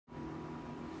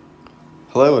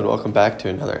Hello and welcome back to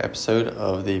another episode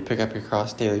of the Pick Up Your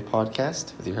Cross Daily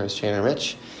Podcast with your host Shannon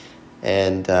Rich.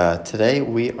 And today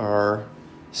we are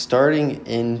starting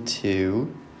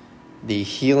into the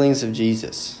healings of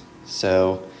Jesus.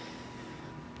 So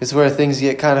this is where things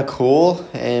get kind of cool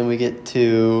and we get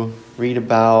to read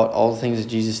about all the things that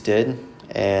Jesus did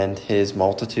and his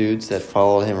multitudes that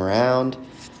followed him around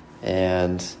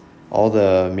and all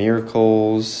the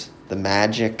miracles, the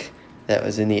magic that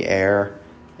was in the air,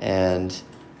 and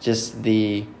just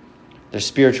there's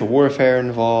spiritual warfare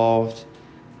involved.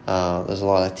 There's a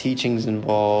lot of teachings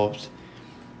involved.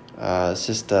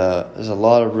 There's a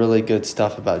lot of really good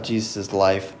stuff about Jesus'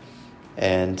 life,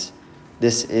 and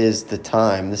this is the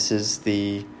time. This is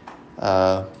the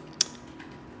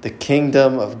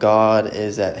kingdom of God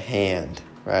is at hand,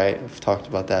 right? We've talked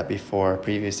about that before, a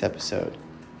previous episode.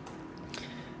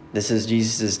 This is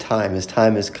Jesus' time. His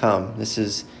time has come.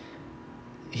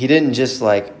 He didn't just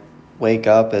wake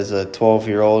up as a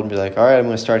 12-year-old and be like, all right, I'm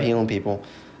going to start healing people.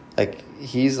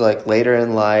 He's later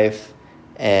in life,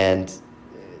 and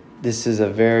this is a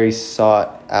very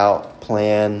sought out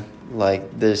plan.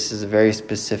 This is a very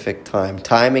specific time.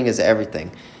 Timing is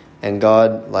everything. And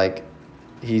God,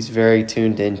 he's very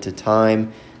tuned into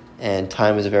time, and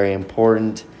time is very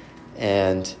important.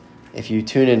 And if you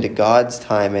tune into God's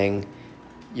timing,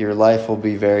 your life will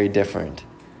be very different.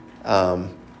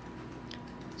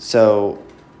 So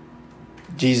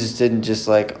Jesus didn't just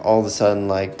all of a sudden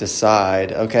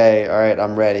decide, okay, all right,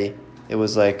 I'm ready. It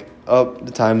was oh,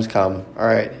 the time's come. All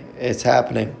right, it's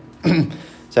happening.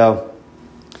 So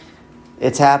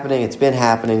it's happening. It's been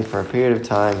happening for a period of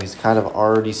time. He's kind of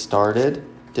already started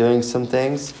doing some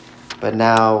things, but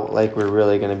now we're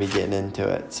really going to be getting into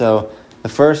it. So the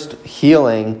first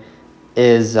healing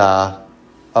is of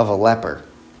a leper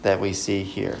that we see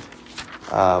here.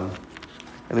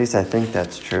 At least I think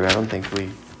that's true. I don't think we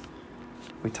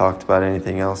talked about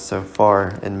anything else so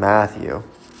far in Matthew.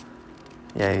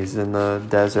 Yeah, he's in the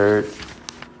desert.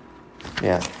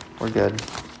 Yeah, we're good.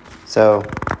 So,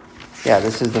 yeah,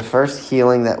 this is the first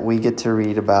healing that we get to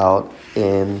read about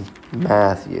in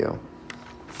Matthew.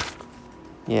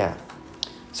 Yeah.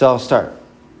 So I'll start.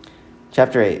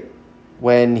 Chapter 8.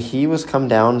 When he was come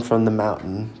down from the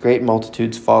mountain, great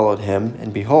multitudes followed him,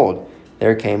 and behold,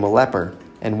 there came a leper,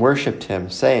 and worshipped him,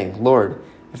 saying, Lord,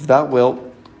 if thou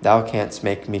wilt, thou canst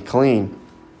make me clean.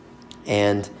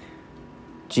 And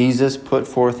Jesus put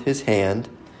forth his hand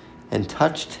and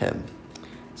touched him.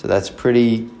 So that's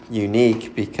pretty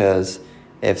unique, because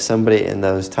if somebody in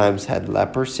those times had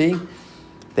leprosy,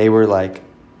 they were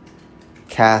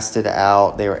casted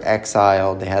out, they were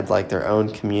exiled, they had their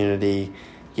own community.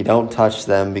 You don't touch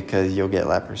them because you'll get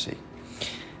leprosy.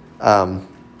 So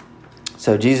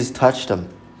Jesus touched him.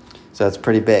 So that's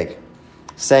pretty big.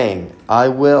 Saying, I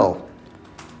will,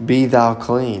 be thou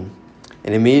clean.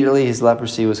 And immediately his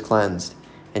leprosy was cleansed.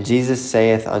 And Jesus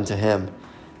saith unto him,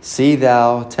 See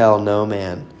thou tell no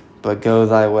man, but go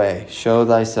thy way, show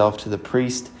thyself to the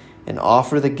priest, and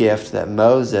offer the gift that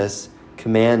Moses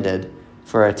commanded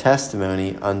for a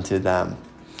testimony unto them.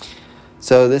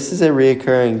 So this is a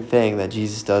reoccurring thing that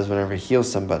Jesus does whenever he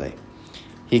heals somebody.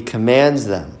 He commands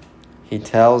them, he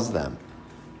tells them,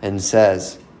 and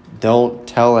says, don't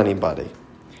tell anybody,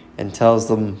 and tells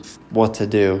them what to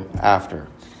do after.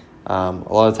 A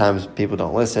lot of times people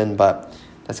don't listen, but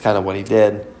that's kind of what he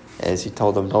did, is he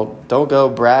told them, don't go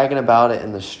bragging about it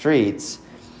in the streets.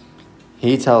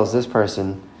 He tells this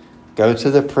person, go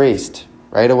to the priest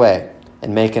right away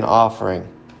and make an offering,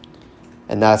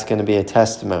 and that's going to be a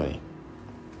testimony.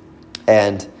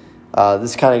 And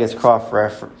this kind of gets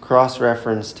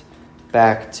cross-referenced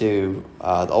back to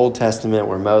the Old Testament,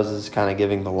 where Moses is kind of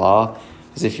giving the law.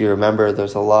 Because if you remember,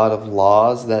 there's a lot of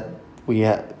laws that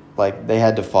they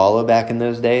had to follow back in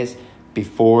those days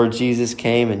before Jesus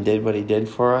came and did what he did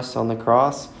for us on the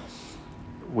cross.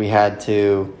 We had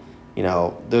to,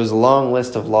 there was a long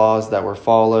list of laws that were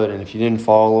followed, and if you didn't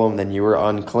follow them, then you were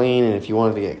unclean. And if you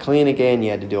wanted to get clean again,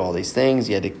 you had to do all these things.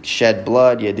 You had to shed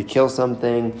blood. You had to kill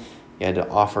something. You had to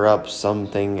offer up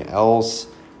something else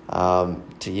to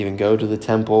even go to the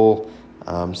temple.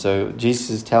 So Jesus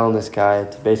is telling this guy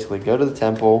to basically go to the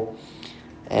temple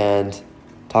and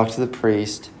talk to the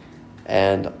priest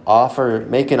and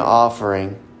make an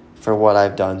offering for what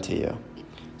I've done to you.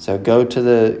 So go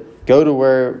to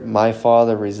where my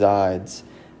Father resides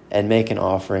and make an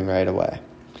offering right away.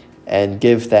 And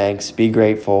give thanks, be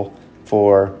grateful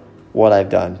for what I've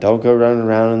done. Don't go running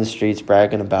around in the streets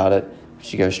bragging about it.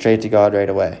 You go straight to God right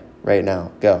away, right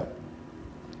now, go.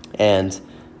 And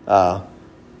not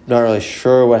really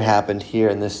sure what happened here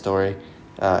in this story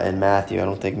in Matthew. I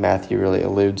don't think Matthew really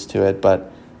alludes to it,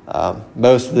 but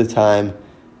most of the time,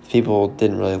 people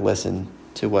didn't really listen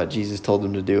to what Jesus told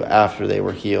them to do after they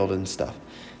were healed and stuff.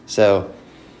 So,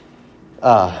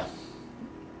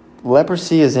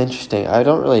 leprosy is interesting. I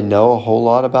don't really know a whole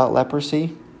lot about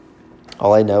leprosy.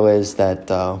 All I know is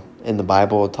that in the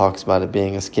Bible it talks about it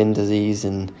being a skin disease,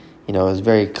 and it's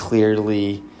very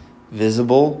clearly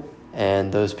visible,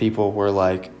 and those people were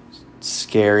like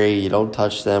scary. You don't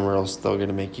touch them or else they're going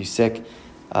to make you sick.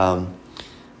 But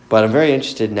I'm very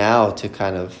interested now to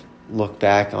kind of look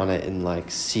back on it and like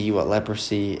see what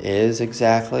leprosy is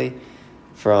exactly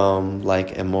from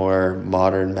like a more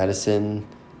modern medicine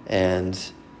and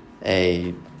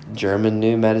a German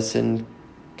new medicine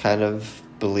kind of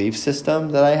belief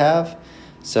system that I have.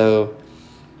 So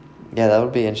yeah, that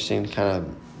would be interesting kind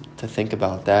of to think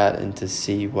about that and to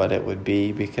see what it would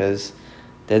be, because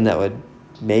then that would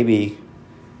maybe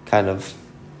kind of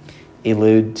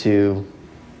allude to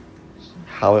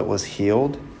how it was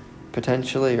healed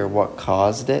potentially, or what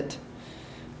caused it,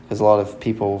 because a lot of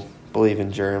people believe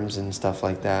in germs and stuff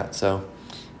like that, so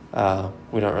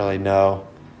we don't really know.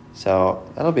 So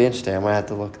that'll be interesting. I might have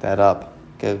to look that up,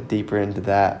 go deeper into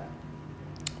that.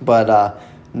 But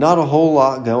not a whole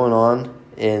lot going on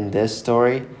in this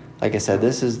story. Like I said,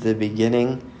 this is the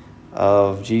beginning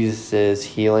of Jesus'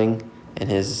 healing and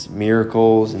his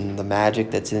miracles and the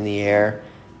magic that's in the air,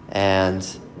 and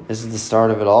this is the start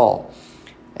of it all.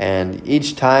 And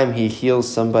each time he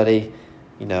heals somebody,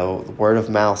 the word of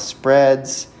mouth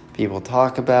spreads, people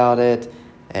talk about it,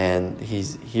 and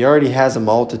he already has a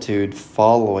multitude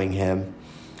following him.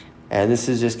 And this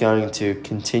is just going to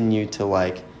continue to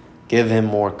like give him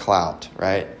more clout,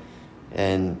 right?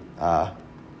 And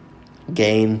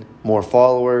gain more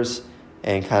followers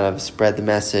and kind of spread the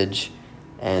message,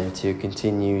 and to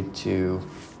continue to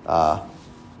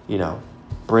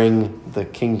bring the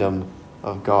kingdom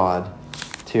of God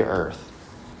to earth.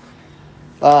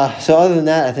 So other than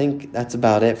that, I think that's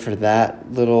about it for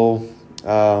that little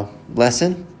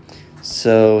lesson.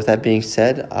 So with that being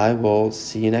said, I will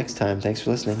see you next time. Thanks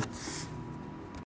for listening.